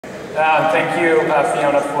Thank you,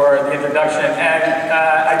 Fiona, for the introduction. And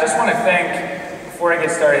I just want to thank, before I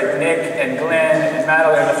get started, Nick and Glenn and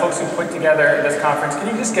Madeline, the folks who put together this conference. Can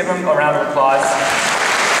you just give them a round of applause?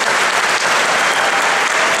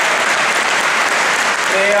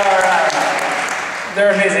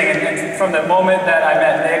 They're amazing. And from the moment that I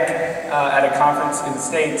met Nick at a conference in the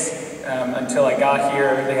States until I got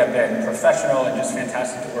here, they have been professional and just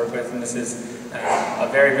fantastic to work with. And this is a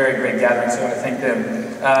very, very great gathering, so I want to thank them.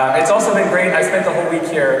 It's also been great. I spent the whole week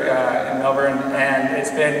here in Melbourne, and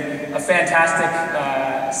it's been a fantastic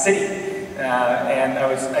city. And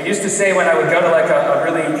I used to say when I would go to like a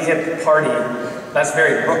really hip party, that's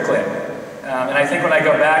very Brooklyn. And I think when I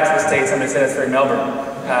go back to the States, I'm going to say that's very Melbourne.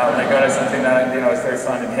 When I go to something that is very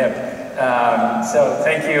fun and hip. So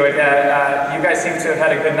thank you. And, you guys seem to have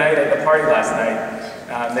had a good night at the party last night.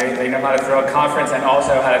 They know how to throw a conference and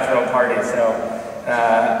also how to throw a party. So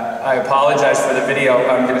I apologize for the video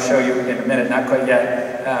I'm going to show you in a minute. Not quite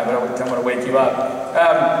yet, but I don't want to wake you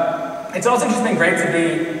up. It's also just been great to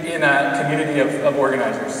be in a community of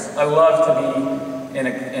organizers. I love to be in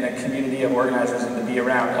a community of organizers and to be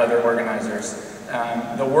around other organizers.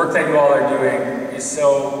 The work that you all are doing is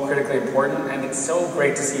so critically important, and it's so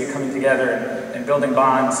great to see you coming together and building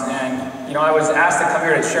bonds. And I was asked to come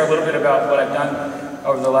here to share a little bit about what I've done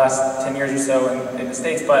over the last 10 years or so in the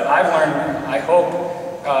States, but I've learned, I hope,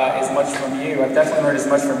 as much from you. I've definitely learned as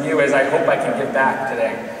much from you as I hope I can give back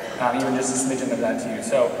today, even just a smidgen of that to you.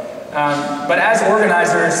 So, but as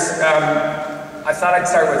organizers, I thought I'd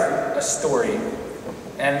start with a story.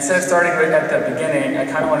 And instead of starting at the beginning, I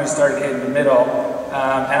kind of wanted to start in the middle.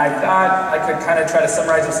 And I thought I could kind of try to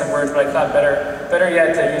summarize in some words, but I thought better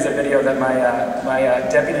yet to use a video that my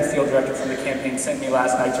deputy field director from the campaign sent me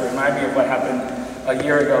last night to remind me of what happened a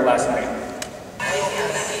year ago last night.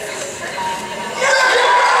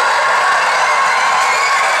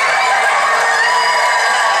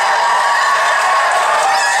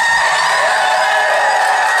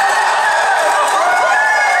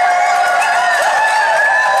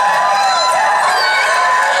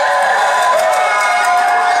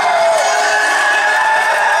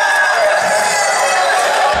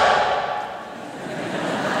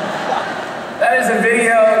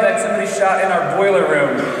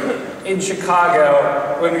 In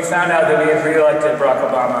Chicago, when we found out that we had re-elected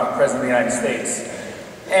Barack Obama President of the United States.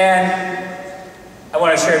 And I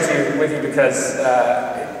want to share it with you because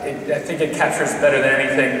I think it captures better than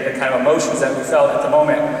anything the kind of emotions that we felt at the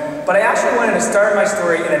moment. But I actually wanted to start my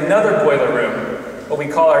story in another boiler room, what we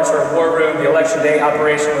call our sort of war room, the election day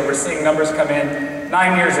operation, where we're seeing numbers come in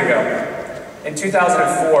 9 years ago. In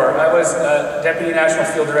 2004, I was Deputy National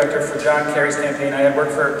Field Director for John Kerry's campaign. I had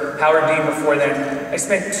worked for Howard Dean before then. I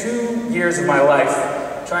spent 2 years of my life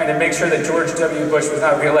trying to make sure that George W. Bush was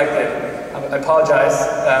not reelected. I apologize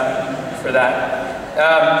for that.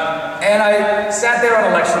 And I sat there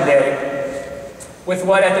on election day with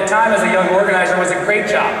what at the time as a young organizer was a great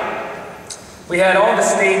job. We had all the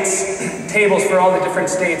states, tables for all the different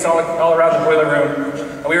states all around the boiler room,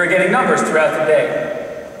 and we were getting numbers throughout the day.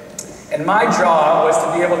 And my job was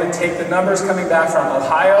to be able to take the numbers coming back from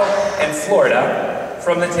Ohio and Florida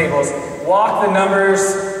from the tables, walk the numbers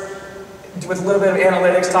with a little bit of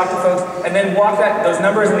analytics, talk to folks, and then walk those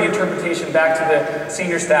numbers and the interpretation back to the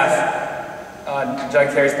senior staff on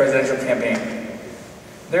John Kerry's presidential campaign.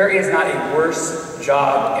 There is not a worse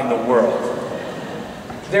job in the world.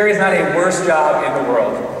 There is not a worse job in the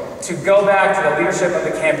world to go back to the leadership of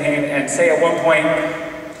the campaign and say at one point,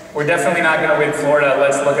 we're definitely not going to win Florida,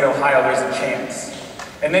 let's look at Ohio, there's a chance.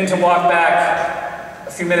 And then to walk back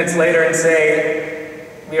a few minutes later and say,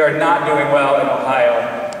 we are not doing well in Ohio.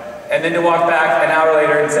 And then to walk back an hour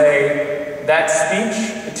later and say, that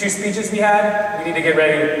speech, the 2 speeches we had, we need to get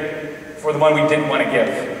ready for the one we didn't want to give.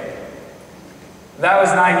 That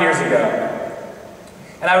was 9 years ago.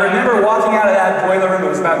 And I remember walking out of that boiler room, it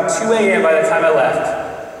was about 2 a.m. by the time I left.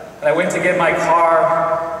 And I went to get my car,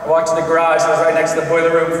 I walked to the garage that was right next to the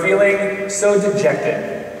boiler room, feeling so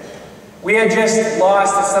dejected. We had just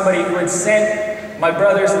lost to somebody who had sent my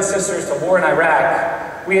brothers and sisters to war in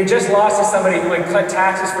Iraq. We had just lost to somebody who had cut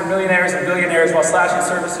taxes for millionaires and billionaires while slashing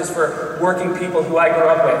services for working people who I grew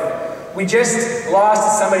up with. We just lost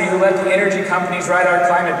to somebody who let the energy companies write our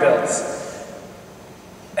climate bills.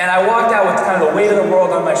 And I walked out with kind of the weight of the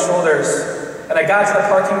world on my shoulders, and I got to the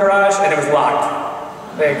parking garage and it was locked.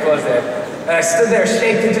 They had closed it. And I stood there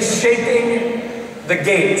shaking, just shaking the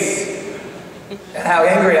gates, and how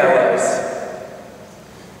angry I was.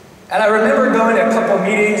 And I remember going to a couple of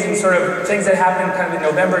meetings and sort of things that happened kind of in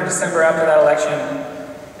November, December after that election.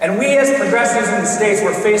 And we as progressives in the States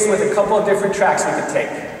were faced with a couple of different tracks we could take.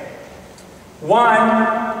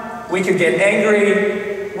 One We could get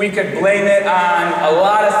angry. We could blame it on a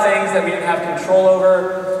lot of things that we didn't have control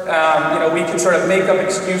over. We could sort of make up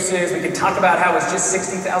excuses. We could talk about how it was just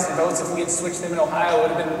 60,000 votes. If we had switched them in Ohio,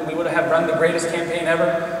 we would have run the greatest campaign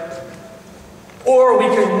ever. Or we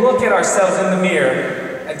could look at ourselves in the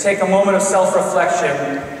mirror and take a moment of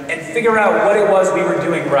self-reflection and figure out what it was we were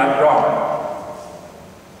doing wrong.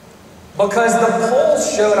 Because the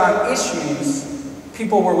polls showed on issues,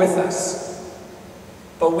 people were with us.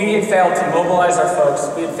 But we had failed to mobilize our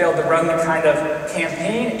folks. We had failed to run the kind of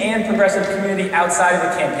campaign and progressive community outside of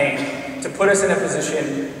the campaign to put us in a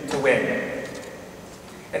position to win.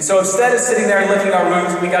 And so instead of sitting there and licking our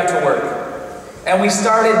wounds, we got to work. And we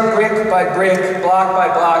started brick by brick, block by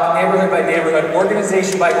block, neighborhood by neighborhood,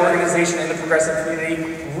 organization by organization in the progressive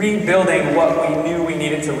community, rebuilding what we knew we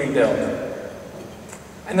needed to rebuild.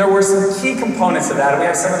 And there were some key components of that, and we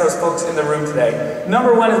have some of those folks in the room today.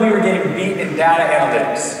 Number one is we were getting beat in data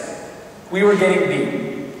analytics. We were getting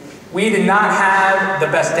beat. We did not have the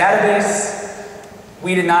best database.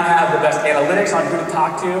 We did not have the best analytics on who to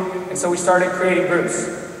talk to, and so we started creating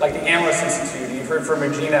groups, like the Analyst Institute, you've heard from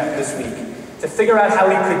Regina this week, to figure out how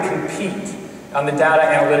we could compete on the data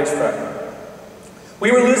analytics front.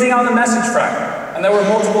 We were losing on the message front, and there were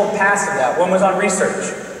multiple paths of that. One was on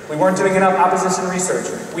research. We weren't doing enough opposition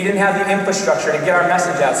research. We didn't have the infrastructure to get our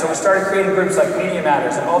message out, so we started creating groups like Media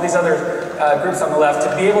Matters and all these other groups on the left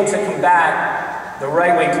to be able to combat the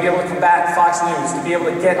right wing, to be able to combat Fox News, to be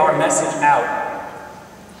able to get our message out.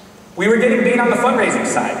 We were getting beat on the fundraising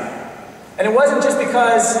side. And it wasn't just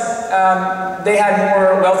because they had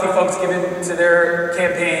more wealthy folks given to their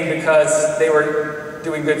campaign because they were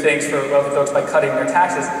doing good things for wealthy folks by cutting their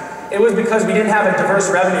taxes. It was because we didn't have a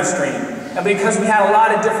diverse revenue stream. And because we had a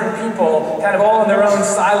lot of different people, kind of all in their own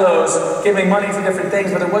silos, giving money to different things,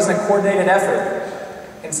 but there wasn't a coordinated effort.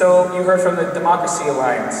 And so you heard from the Democracy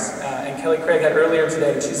Alliance, and Kelly Craig had earlier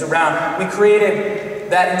today, and she's around. We created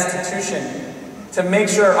that institution to make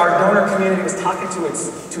sure our donor community was talking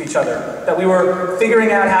to each other, that we were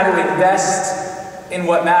figuring out how to invest in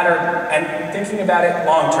what mattered and thinking about it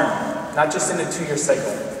long term, not just in a 2-year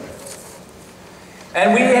cycle.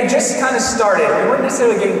 And we had just kind of started. We weren't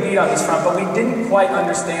necessarily getting beat on this front, but we didn't quite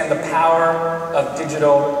understand the power of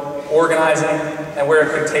digital organizing and where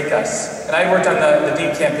it could take us. And I worked on the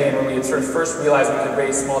Dean campaign where we had sort of first realized we could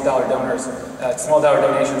raise small dollar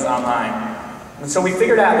donations online. And so we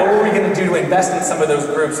figured out what were we going to do to invest in some of those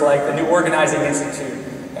groups, like the new Organising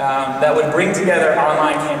Institute, that would bring together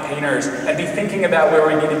online campaigners and be thinking about where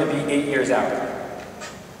we needed to be 8 years out.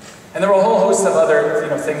 And there were a whole host of other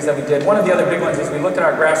things that we did. One of the other big ones is we looked at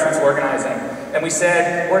our grassroots organizing, and we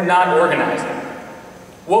said, we're not organizing.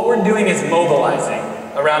 What we're doing is mobilizing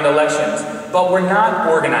around elections, but we're not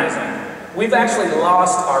organizing. We've actually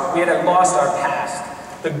lost our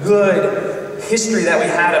past. The good history that we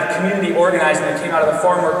had of community organizing that came out of the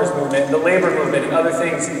farm workers movement, the labor movement, and other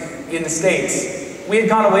things in the States. We had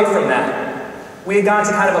gone away from that. We had gone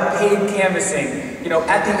to kind of a paid canvassing.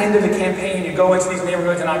 At the end of the campaign, you go into these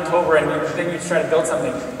neighborhoods in October and then you try to build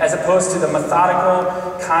something, as opposed to the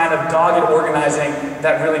methodical kind of dogged organizing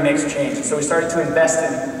that really makes change. And so we started to invest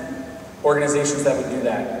in organizations that would do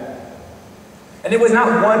that. And it was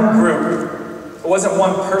not one group, it wasn't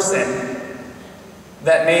one person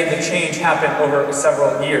that made the change happen over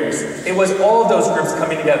several years. It was all of those groups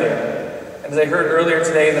coming together. As I heard earlier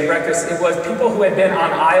today in the breakfast, it was people who had been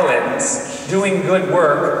on islands doing good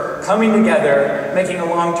work, coming together, making a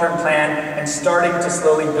long-term plan, and starting to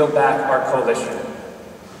slowly build back our coalition.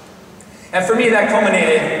 And for me, that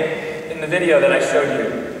culminated in the video that I showed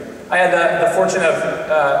you. I had the fortune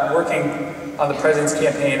of working on the president's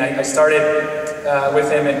campaign. I started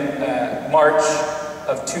with him in March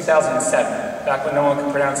of 2007, back when no one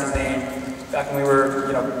could pronounce his name, back when we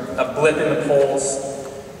were a blip in the polls.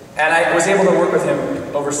 And I was able to work with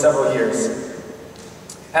him over several years.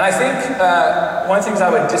 And I think one of the things I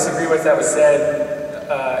would disagree with that was said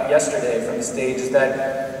yesterday from the stage is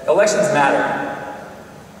that elections matter.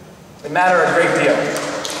 They matter a great deal.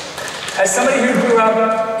 As somebody who grew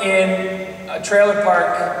up in a trailer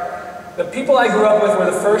park, the people I grew up with were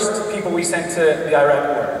the first people we sent to the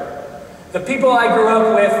Iraq War. The people I grew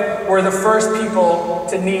up with were the first people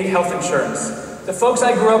to need health insurance. The folks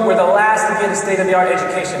I grew up were the last to get a state-of-the-art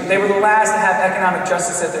education. They were the last to have economic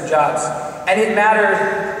justice at their jobs. And it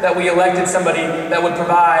mattered that we elected somebody that would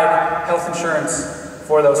provide health insurance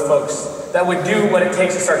for those folks, that would do what it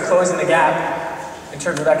takes to start closing the gap in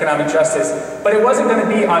terms of economic justice. But it wasn't going to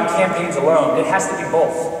be on campaigns alone. It has to be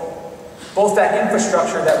both. Both that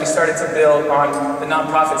infrastructure that we started to build on the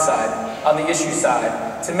nonprofit side, on the issue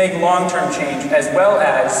side, to make long-term change, as well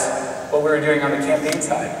as what we were doing on the campaign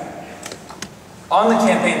side. On the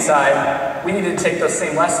campaign side, we needed to take those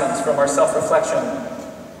same lessons from our self-reflection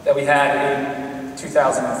that we had in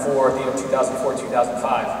 2004,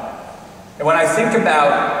 2005. And when I think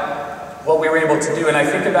about what we were able to do, and I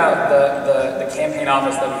think about the campaign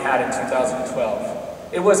office that we had in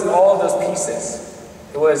 2012, it was all of those pieces.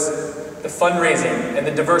 It was the fundraising and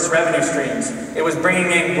the diverse revenue streams. It was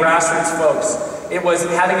bringing in grassroots folks. It was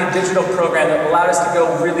having a digital program that allowed us to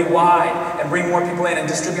go really wide and bring more people in and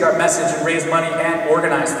distribute our message and raise money and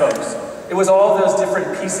organize folks. It was all those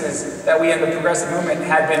different pieces that we in the progressive movement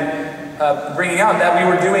had been bringing out that we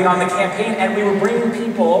were doing on the campaign, and we were bringing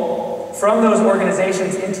people from those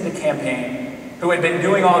organizations into the campaign who had been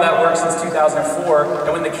doing all that work since 2004,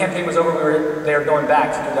 and when the campaign was over, they were going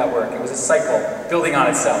back to do that work. It was a cycle building on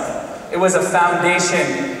itself. It was a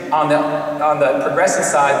foundation on the progressive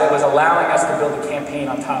side that was allowing us to build a campaign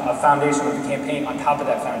on top, a foundation of the campaign on top of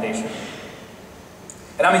that foundation.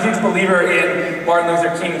 And I'm a huge believer in Martin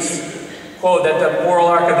Luther King's quote that the moral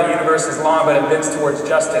arc of the universe is long, but it bends towards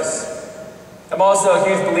justice. I'm also a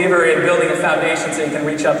huge believer in building a foundation so you can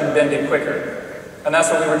reach up and bend it quicker. And that's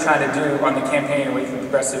what we were trying to do on the campaign with the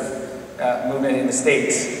progressive movement in the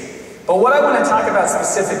States. But what I want to talk about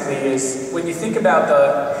specifically is when you think about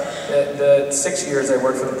the 6 years I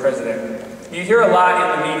worked for the president, you hear a lot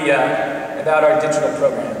in the media about our digital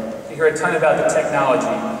program. You hear a ton about the technology.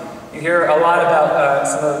 You hear a lot about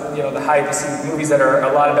some of the hype. You see movies that are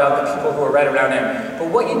a lot about the people who are right around him. But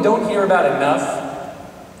what you don't hear about enough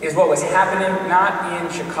is what was happening not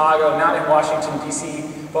in Chicago, not in Washington, D.C.,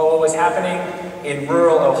 but what was happening in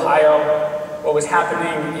rural Ohio, what was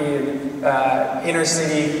happening in inner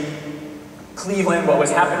city Cleveland, what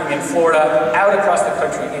was happening in Florida, out across the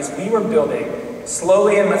country, is we were building,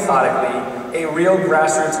 slowly and methodically, a real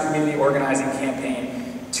grassroots community organizing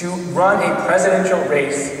campaign to run a presidential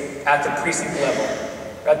race at the precinct level,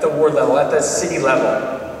 at the ward level, at the city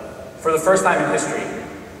level, for the first time in history.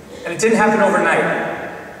 And it didn't happen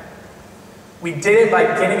overnight. We did it by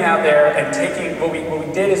getting out there and taking, what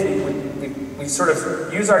we did is we sort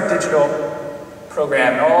of used our digital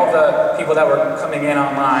program and all the people that were coming in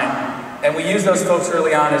online, and we used those folks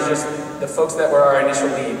early on as just the folks that were our initial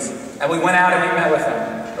leads. And we went out and we met with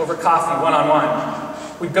them over coffee,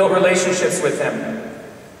 one-on-one. We built relationships with them.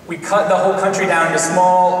 We cut the whole country down into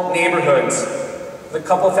small neighborhoods with a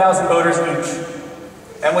couple thousand voters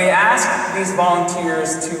each. And we asked these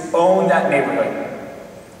volunteers to own that neighborhood.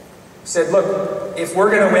 We said, look, if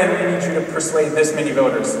we're going to win, we need you to persuade this many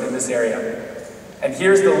voters in this area. And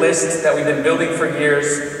here's the list that we've been building for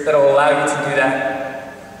years that will allow you to do that.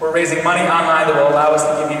 We're raising money online that will allow us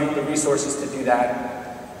to give you the resources to do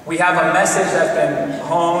that. We have a message that's been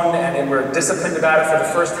honed and we're disciplined about it for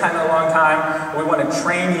the first time in a long time. We want to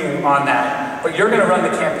train you on that. But you're going to run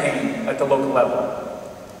the campaign at the local level.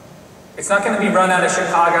 It's not going to be run out of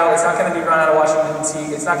Chicago. It's not going to be run out of Washington,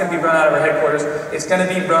 D.C. It's not going to be run out of our headquarters. It's going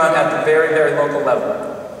to be run at the very, very local level.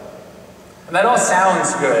 And that all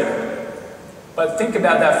sounds good. But think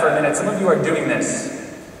about that for a minute. Some of you are doing this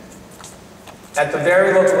at the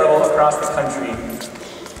very local level across the country,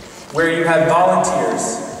 where you have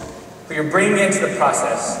volunteers who you're bringing into the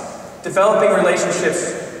process, developing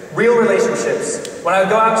relationships, real relationships. When I would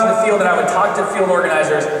go out to the field and I would talk to field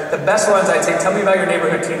organizers, the best ones I'd say, tell me about your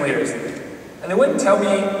neighborhood team leaders. And they wouldn't tell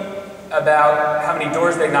me about how many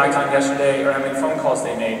doors they knocked on yesterday or how many phone calls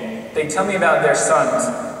they made. They'd tell me about their sons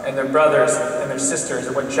and their brothers and their sisters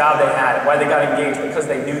and what job they had and why they got engaged, because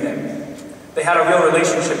they knew them. They had a real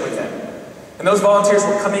relationship with them. And those volunteers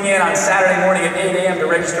were coming in on Saturday morning at 8 a.m. to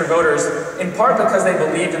register voters, in part because they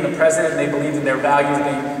believed in the president, and they believed in their values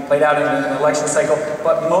being played out in an election cycle,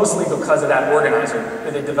 but mostly because of that organizer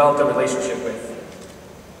who they developed a relationship with.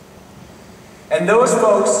 And those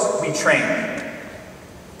folks we trained.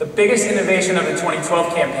 The biggest innovation of the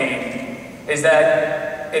 2012 campaign is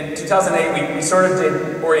that in 2008 we sort of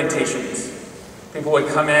did orientations. People would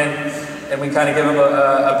come in and we'd kind of give them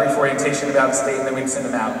a brief orientation about the state, and then we'd send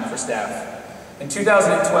them out for staff. In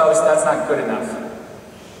 2012, that's not good enough.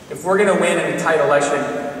 If we're going to win in a tight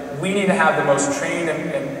election, we need to have the most trained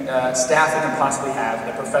and staff we can possibly have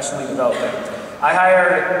that professionally develop them.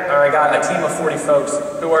 I got a team of 40 folks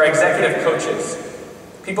who are executive coaches.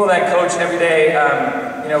 People that coach every day,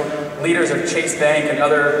 leaders of Chase Bank and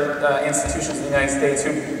other institutions in the United States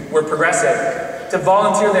who were progressive, to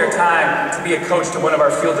volunteer their time to be a coach to one of our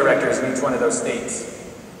field directors in each one of those states.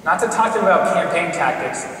 Not to talk to them about campaign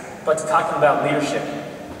tactics, but to talk to them about leadership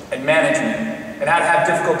and management and how to have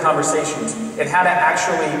difficult conversations and how to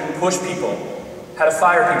actually push people, how to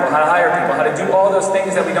fire people, how to hire people, how to do all those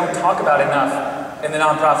things that we don't talk about enough in the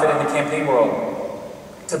nonprofit and the campaign world.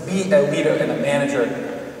 To be a leader and a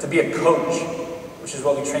manager, to be a coach, which is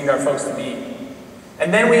what we trained our folks to be.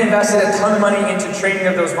 And then we invested a ton of money into training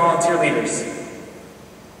of those volunteer leaders.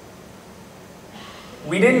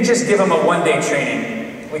 We didn't just give them a one-day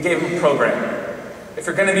training, we gave them a program. If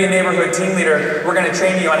you're going to be a neighborhood team leader, we're going to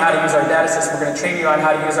train you on how to use our data system, we're going to train you on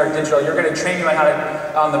how to use our digital, you're going to train you on how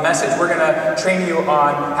to, on the message, we're going to train you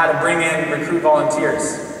on how to bring in, recruit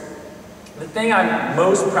volunteers. The thing I'm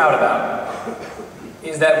most proud about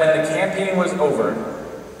is that when the campaign was over,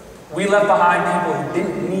 we left behind people who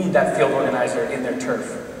didn't need that field organizer in their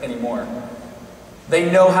turf anymore. They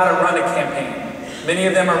know how to run a campaign. Many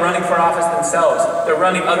of them are running for office themselves. They're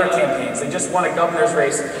running other campaigns. They just won a governor's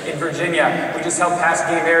race in Virginia. We just helped pass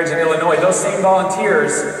gay marriage in Illinois. Those same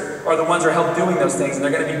volunteers are the ones who are helped doing those things, and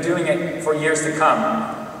they're going to be doing it for years to come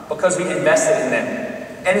because we invested in them.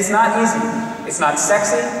 And it's not easy. It's not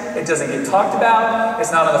sexy. It doesn't get talked about.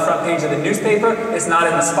 It's not on the front page of the newspaper. It's not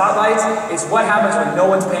in the spotlights. It's what happens when no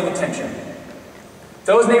one's paying attention.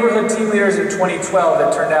 Those neighborhood team leaders in 2012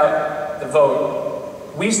 that turned out the vote,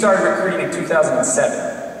 we started recruiting in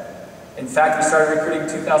 2007. In fact, we started recruiting in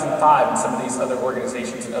 2005 in some of these other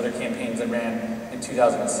organizations and other campaigns that ran in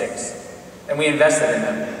 2006. And we invested in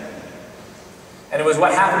them. And it was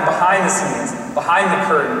what happened behind the scenes, behind the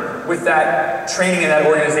curtain, with that training and that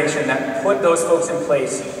organization that put those folks in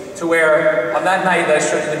place to where, on that night that I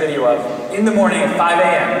showed you the video of, in the morning at 5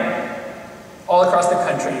 a.m., all across the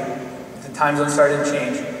country, the time zone started to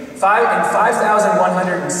change, in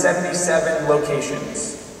 5,177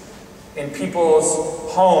 locations, in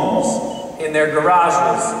people's homes, in their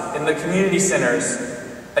garages, in the community centers,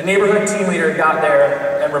 a neighborhood team leader got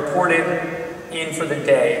there and reported in for the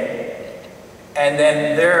day. And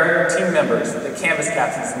then their team members, the canvas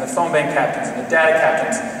captains and the phone bank captains and the data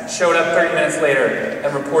captains showed up 30 minutes later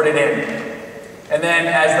and reported in. And then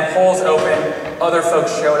as the polls opened, other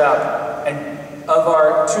folks showed up. And of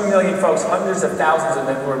our 2 million folks, hundreds of thousands of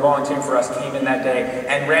them who were volunteering for us came in that day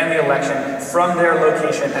and ran the election from their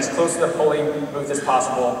location as close to the polling booth as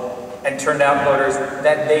possible and turned out voters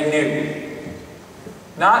that they knew.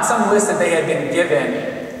 Not some list that they had been given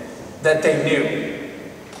that they knew.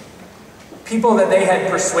 People that they had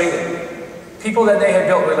persuaded. People that they had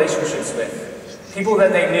built relationships with. People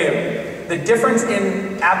that they knew. The difference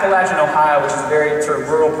in Appalachian Ohio, which is a very sort of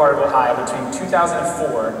rural part of Ohio, between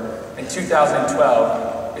 2004 and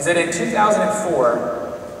 2012, is that in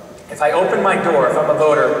 2004, if I open my door, if I'm a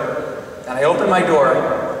voter, and I open my door,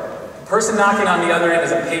 the person knocking on the other end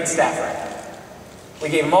is a paid staffer. We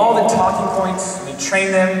gave them all the talking points, we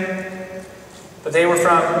trained them, but they were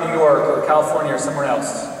from New York or California or somewhere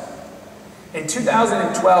else. In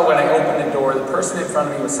 2012, when I opened the door, the person in front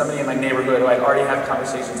of me was somebody in my neighborhood who I'd already had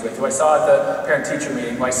conversations with, who I saw at the parent-teacher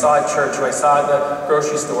meeting, who I saw at church, who I saw at the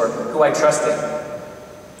grocery store, who I trusted.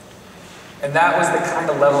 And that was the kind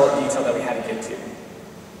of level of detail that we had to get to.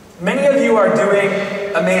 Many of you are doing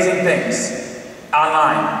amazing things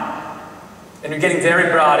online. And you're getting very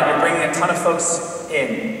broad, and you're bringing a ton of folks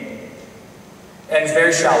in. And it's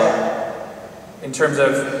very shallow in terms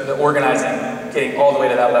of the organizing, getting all the way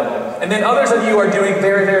to that level. And then others of you are doing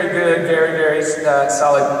very, very good, very, very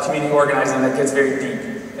solid community organizing that gets very deep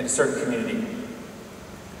in a certain community.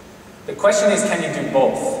 The question is, can you do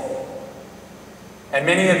both? And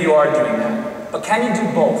many of you are doing that. But can you do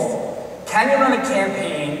both? Can you run a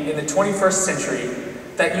campaign in the 21st century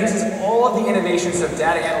that uses all of the innovations of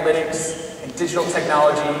data analytics and digital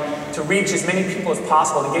technology to reach as many people as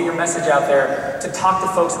possible, to get your message out there, to talk to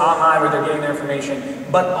folks online where they're getting their information,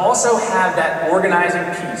 but also have that organizing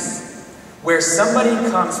piece where somebody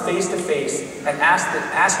comes face to face and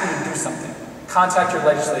asks you to do something. Contact your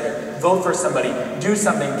legislator, vote for somebody, do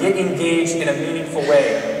something, get engaged in a meaningful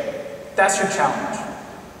way. That's your challenge.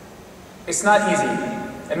 It's not easy.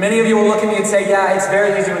 And many of you will look at me and say, yeah, it's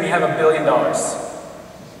very easy when you have $1 billion.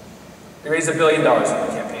 You raise $1 billion in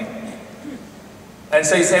the campaign. And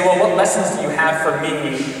so you say, well, what lessons do you have for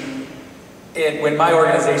me when my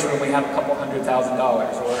organization, when we have a couple $100,000,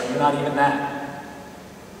 or not even that?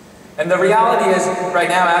 And the reality is, right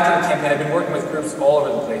now, after the campaign, I've been working with groups all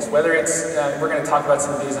over the place, whether it's, we're going to talk about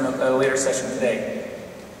some of these in a later session today.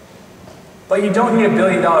 But you don't need $1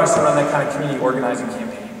 billion to run that kind of community organizing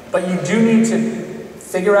campaign. But you do need to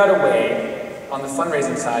figure out a way on the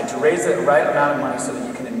fundraising side to raise the right amount of money so that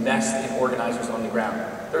you can invest in organizers on the ground.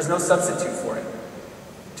 There's no substitute for it.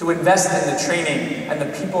 To invest in the training and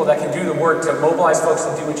the people that can do the work to mobilize folks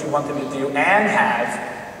to do what you want them to do and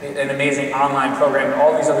have an amazing online program and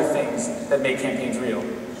all these other things that make campaigns real.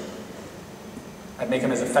 And make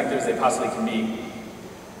them as effective as they possibly can be.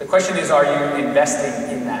 The question is, are you investing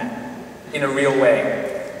in that in a real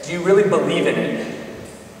way? Do you really believe in it?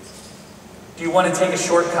 Do you want to take a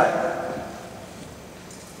shortcut?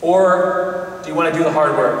 Or do you want to do the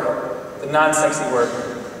hard work, the non-sexy work,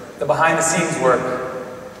 the behind-the-scenes work,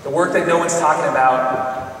 the work that no one's talking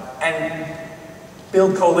about, and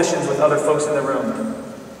build coalitions with other folks in the room?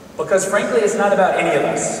 Because frankly, it's not about any of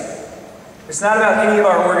us. It's not about any of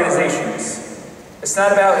our organizations. It's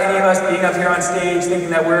not about any of us being up here on stage thinking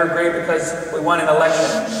that we're great because we won an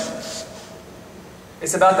election.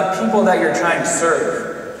 It's about the people that you're trying to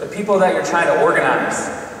serve, the people that you're trying to organize,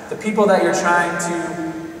 the people that you're trying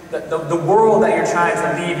to, the world that you're trying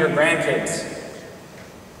to leave your grandkids.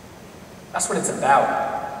 That's what it's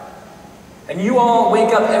about. And you all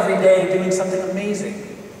wake up every day doing something amazing.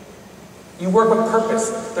 You work with purpose.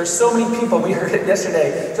 There's so many people, we heard it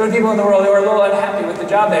yesterday, so many people in the world who are a little unhappy with the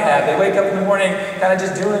job they have. They wake up in the morning kind of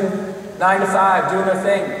just doing 9 to 5, doing their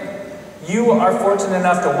thing. You are fortunate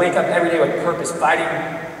enough to wake up every day with purpose, fighting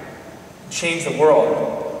to change the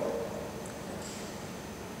world.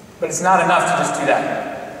 But it's not enough to just do that.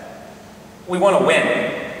 We want to win.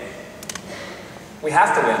 We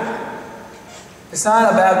have to win. It's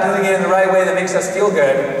not about doing it in the right way that makes us feel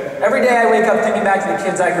good. Every day I wake up thinking back to the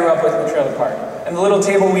kids I grew up with in the trailer park. And the little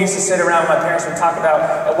table we used to sit around with my parents would talk about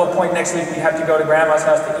at what point next week we have to go to grandma's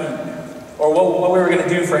house to eat. Or what we were going to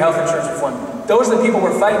do for health insurance reform. Those are the people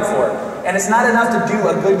we're fighting for. And it's not enough to do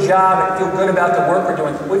a good job and feel good about the work we're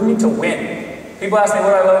doing. We need to win. People ask me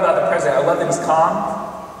what I love about the president. I love that he's calm.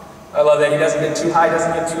 I love that he doesn't get too high,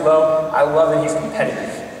 doesn't get too low. I love that he's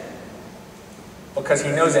competitive. Because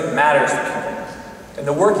he knows it matters to people. And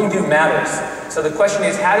the work you do matters. So the question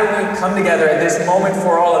is, how do we come together at this moment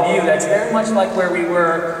for all of you that's very much like where we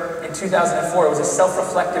were in 2004. It was a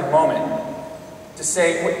self-reflective moment. To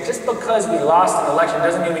say, just because we lost an election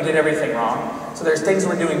doesn't mean we did everything wrong. So there's things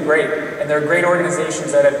we're doing great. And there are great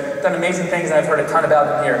organizations that have done amazing things, and I've heard a ton about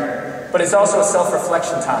them here. But it's also a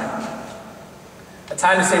self-reflection time. A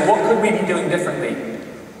time to say, what could we be doing differently?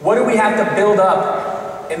 What do we have to build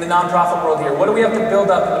up in the nonprofit world here? What do we have to build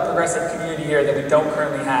up in the progressive community here that we don't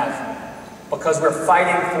currently have? Because we're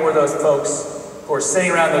fighting for those folks who are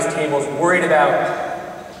sitting around those tables worried about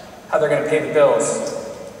how they're going to pay the bills,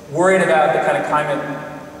 worried about the kind of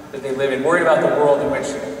climate that they live in, worried about the world in which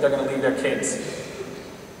they're going to leave their kids.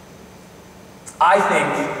 I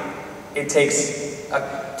think it takes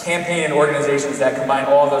a campaign and organizations that combine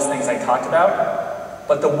all of those things I talked about,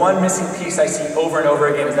 but the one missing piece I see over and over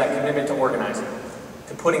again is that commitment to organizing,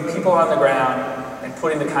 to putting people on the ground and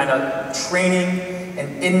putting the kind of training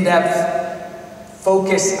and in-depth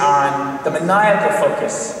focus on, the maniacal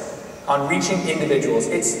focus on reaching individuals.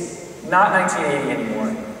 It's not 1980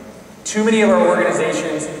 anymore. Too many of our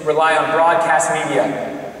organizations rely on broadcast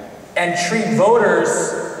media and treat voters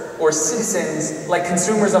or citizens like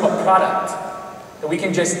consumers of a product that we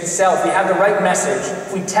can just sell. If we have the right message,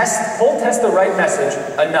 if we poll test the right message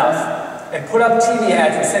enough and put up TV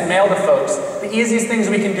ads and send mail to folks, the easiest things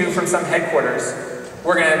we can do from some headquarters,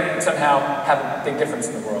 we're going to somehow have a big difference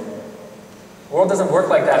in the world. The world doesn't work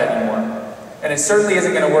like that anymore. And it certainly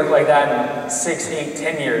isn't going to work like that in 6, 8,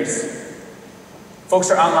 10 years. Folks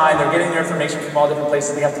are online, they're getting their information from all different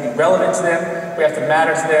places. We have to be relevant to them, we have to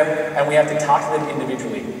matter to them, and we have to talk to them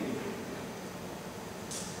individually.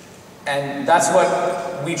 And that's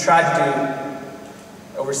what we tried to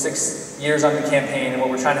do over 6 years on the campaign, and what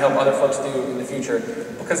we're trying to help other folks do in the future,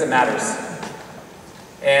 because it matters.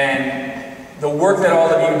 And the work that all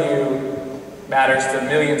of you do matters to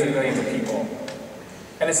millions and millions of people.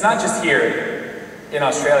 And it's not just here in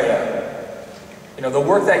Australia. You know, the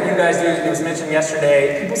work that you guys do, it was mentioned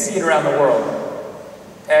yesterday, people see it around the world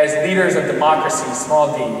as leaders of democracy,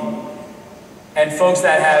 small d, and folks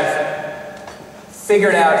that have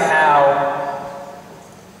figured out how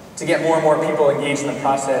to get more and more people engaged in the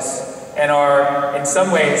process and are, in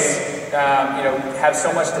some ways, have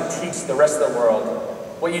so much to teach the rest of the world.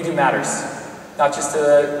 What you do matters. Not just to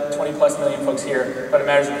the 20+ million folks here, but it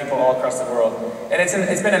matters to people all across the world. And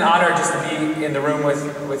it's been an honor just to be in the room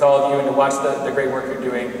with all of you and to watch the great work you're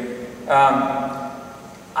doing.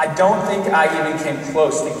 I don't think I even came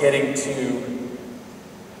close to getting to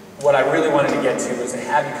what I really wanted to get to, was to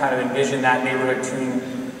have you kind of envision that neighborhood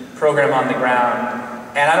team program on the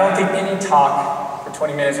ground. And I don't think any talk for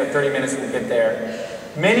 20 minutes or 30 minutes will get there.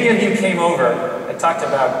 Many of you came over. I talked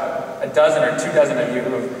about a dozen or 2 dozen of you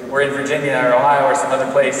who were in Virginia or Ohio or some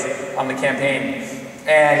other place on the campaign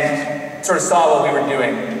and sort of saw what we were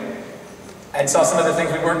doing and saw some of the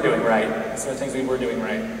things we weren't doing right, and some of the things we were doing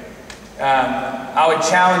right. I would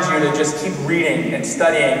challenge you to just keep reading and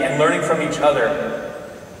studying and learning from each other,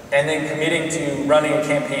 and then committing to running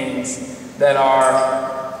campaigns that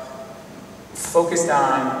are focused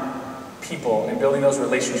on people and building those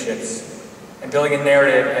relationships and building a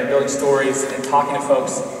narrative and building stories and talking to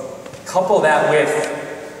folks. Couple that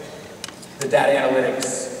with the data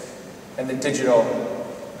analytics and the digital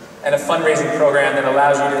and a fundraising program that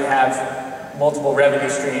allows you to have multiple revenue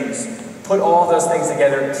streams. Put all those things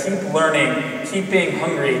together, keep learning, keep being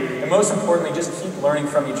hungry, and most importantly, just keep learning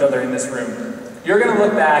from each other in this room. You're going to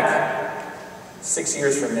look back 6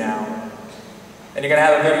 years from now, and you're going to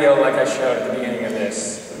have a video like I showed at the beginning of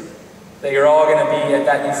this, that you're all going to be at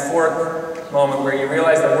that euphoric moment where you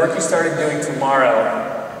realize the work you started doing tomorrow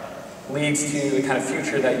leads to the kind of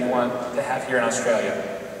future that you want to have here in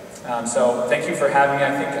Australia. So thank you for having me.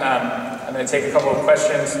 I think I'm going to take a couple of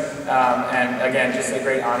questions, and again, just a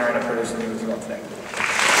great honor and a privilege to be with you all today.